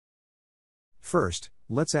First,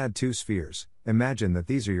 let's add two spheres. Imagine that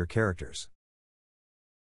these are your characters.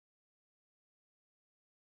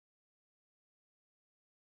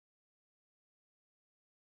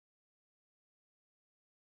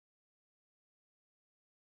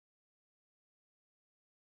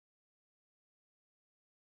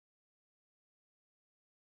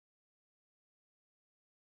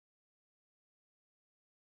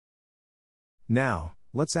 Now,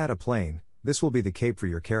 let's add a plane. This will be the cape for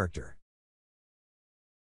your character.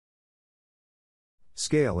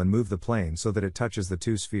 Scale and move the plane so that it touches the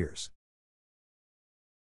two spheres.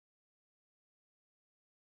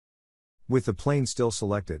 With the plane still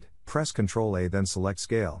selected, press Ctrl A, then select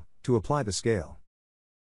Scale, to apply the scale.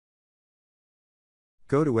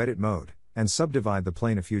 Go to Edit Mode, and subdivide the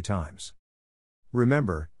plane a few times.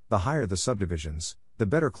 Remember, the higher the subdivisions, the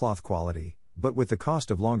better cloth quality, but with the cost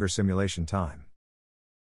of longer simulation time.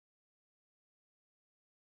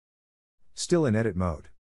 Still in Edit Mode.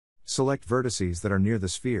 Select vertices that are near the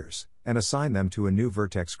spheres, and assign them to a new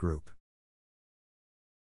vertex group.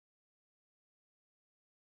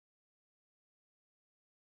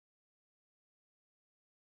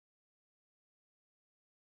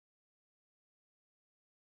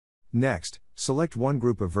 Next, select one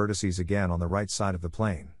group of vertices again on the right side of the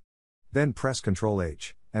plane. Then press Ctrl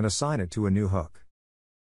H, and assign it to a new hook.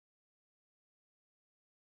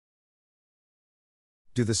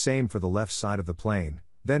 Do the same for the left side of the plane,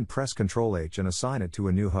 then press Ctrl H and assign it to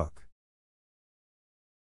a new hook.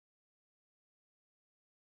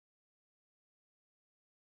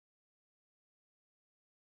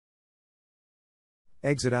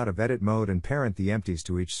 Exit out of Edit Mode and parent the empties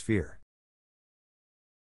to each sphere.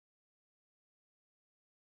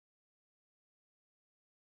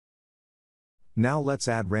 Now let's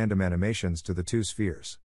add random animations to the two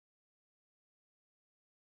spheres.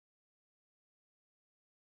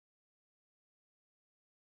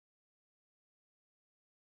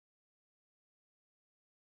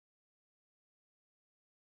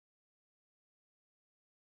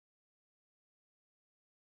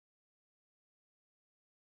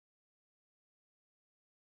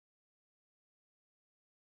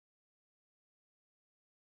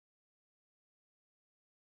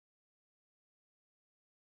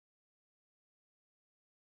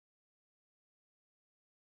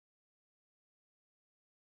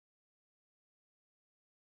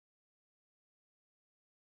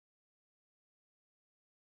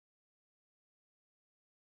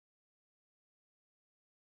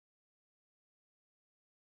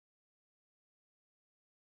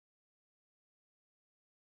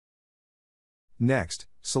 Next,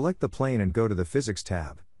 select the plane and go to the Physics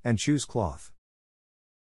tab, and choose Cloth.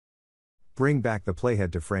 Bring back the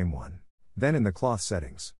playhead to frame 1. Then in the Cloth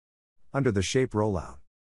settings. Under the Shape Rollout.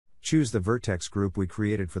 Choose the vertex group we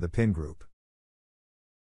created for the pin group.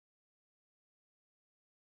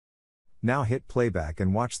 Now hit playback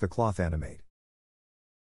and watch the cloth animate.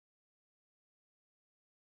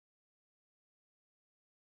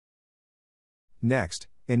 Next,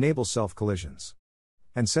 enable self-collisions.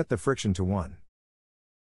 And set the friction to 1.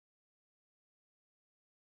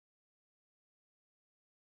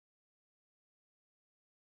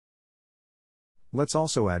 Let's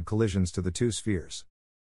also add collisions to the two spheres.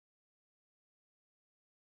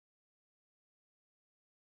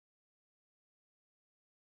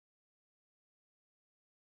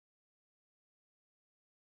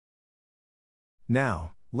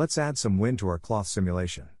 Now, let's add some wind to our cloth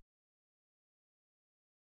simulation.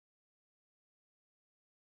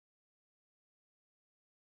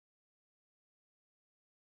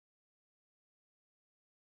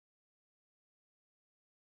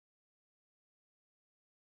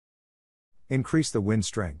 Increase the wind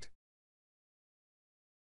strength.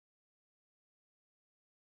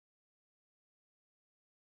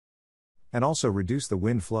 And also reduce the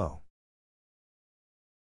wind flow.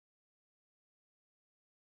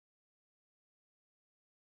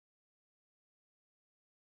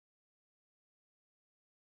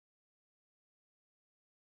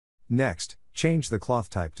 Next, change the cloth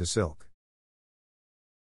type to silk.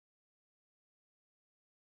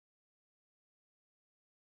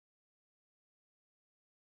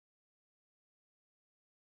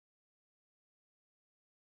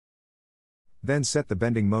 Then set the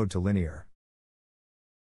bending mode to linear.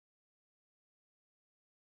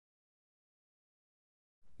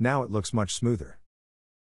 Now it looks much smoother.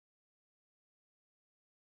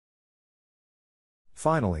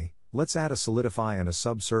 Finally, let's add a solidify and a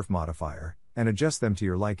sub-surf modifier, and adjust them to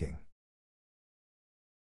your liking.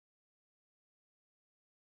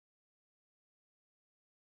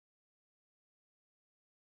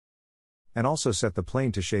 and also set the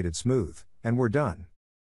plane to shaded smooth, and we're done.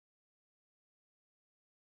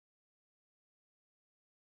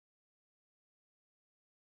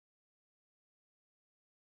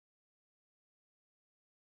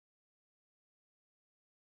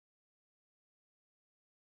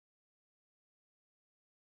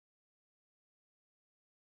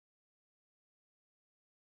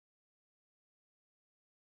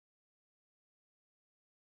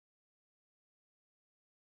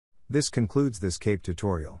 This concludes this CAPE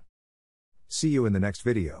tutorial. See you in the next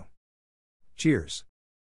video. Cheers.